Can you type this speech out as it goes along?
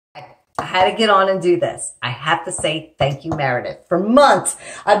had to get on and do this. I have to say thank you, Meredith. For months,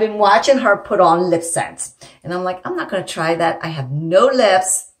 I've been watching her put on lip scents. And I'm like, I'm not going to try that. I have no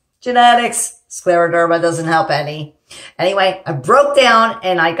lips. Genetics. Scleroderma doesn't help any. Anyway, I broke down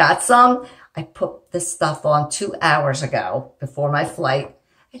and I got some. I put this stuff on 2 hours ago before my flight.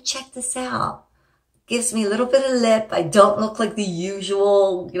 And check this out. Gives me a little bit of lip. I don't look like the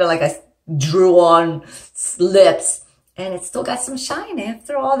usual, like I drew on lips. And it's still got some shine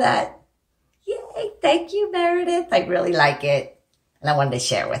after all that. Yay, thank you, Meredith. I really like it. And I wanted to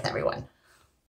share it with everyone.